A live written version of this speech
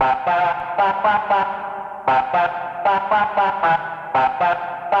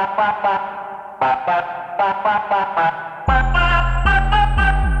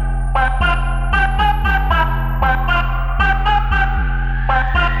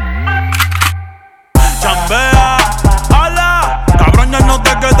Chambea, ala, cabrón, ya no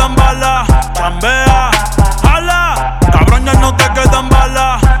te quedan balas. Chambea, ala, cabrón, ya no te quedan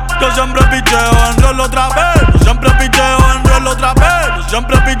balas. Yo siempre picheo, enrolo otra vez. Yo siempre picheo, enrolo otra vez. Yo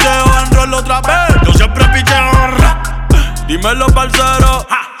siempre picheo, enrolo otra vez. Yo siempre picheo. Dímelo, parcero.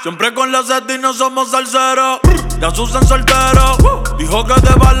 Siempre con la seta y no somos salseros. Ya Susan soltero. Dijo que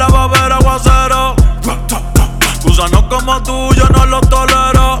de bala va a haber aguacero. Gusanos como tú, yo no los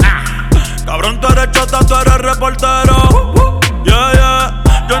tolero. Cabrón, tú eres chota, tú eres reportero. Yeah, yeah.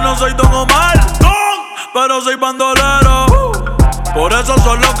 Yo no soy Don Omar, pero soy bandolero. Por eso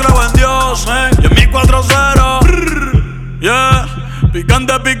solo creo en Dios y en mi 4-0. Yeah.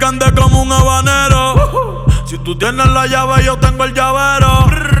 Picante, picante como un habanero. Si tú tienes la llave, yo tengo el llavero.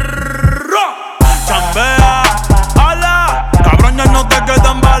 Chambea, ala, cabrón, ya no te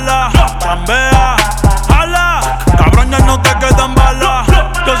quedan balas. Chambea, ala, cabrón, ya no te quedan balas.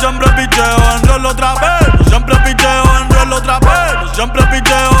 Yo siempre picheo, enrolo otra vez. Yo siempre picheo, enrolo otra vez. Yo siempre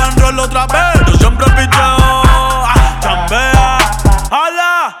picheo, enrolo otra vez. Yo siempre picheo. Chambea,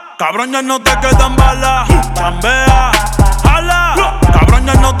 ala, cabrón, ya no te quedan balas. Chambea, ala, cabrón,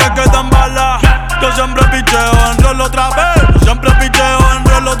 ya no te quedan balas. Yo siempre picheo, enrolo otra vez. Yo siempre picheo,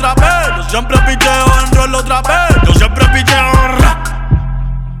 enrolo otra vez. Yo siempre picheo, enrolo otra vez. Yo siempre picheo.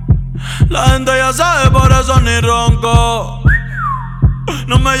 La gente ya sabe, por eso ni ronco.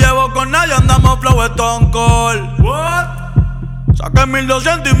 No me llevo con nadie, andamos flow Stone Cold. What? Saqué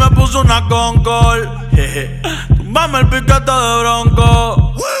 1200 y me puso una Concord. Tumbame el piquete de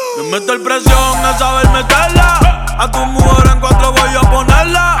bronco. Me meto el presión a saber meterla. A tu mujer en 4 voy a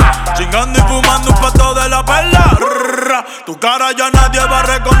ponerla. Chingando y fumando un pato de la perla. Tu cara ya nadie va a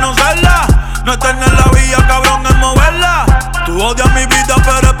reconocerla. No estar en la vía, cabrón, es moverla. Tú odias mi vida,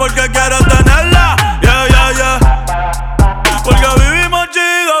 pero es porque quieres tenerla. Yeah, yeah, yeah. Porque vivimos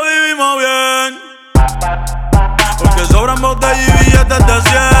chido, vivimos bien. Porque sobran botellas y billetes de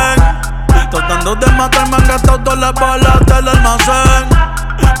 100. Tratando de matarme han gastado todas las balas del almacén.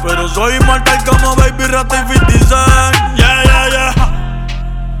 Pero soy inmortal como Baby Rata y 50 Cent. Yeah, yeah, yeah.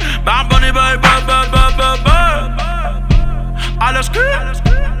 Bad Bunny, baby, baby, baby, baby. Alex Killer.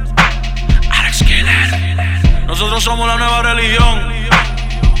 Nosotros somos la nueva religión.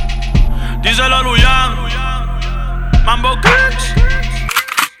 Díselo a Luyan. Mambo Kings.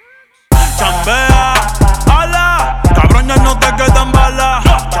 Chambea, ala, cabrón, ya no te quedan balas.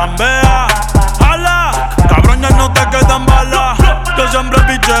 Chambea, ala, cabrón, ya no te quedan balas. Yo siempre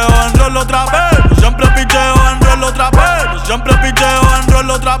picheo, enrolo otra vez. Yo siempre picheo, enrolo otra vez. Yo siempre picheo,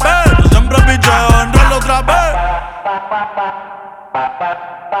 enrolo otra vez. Yo siempre picheo, enrolo otra vez.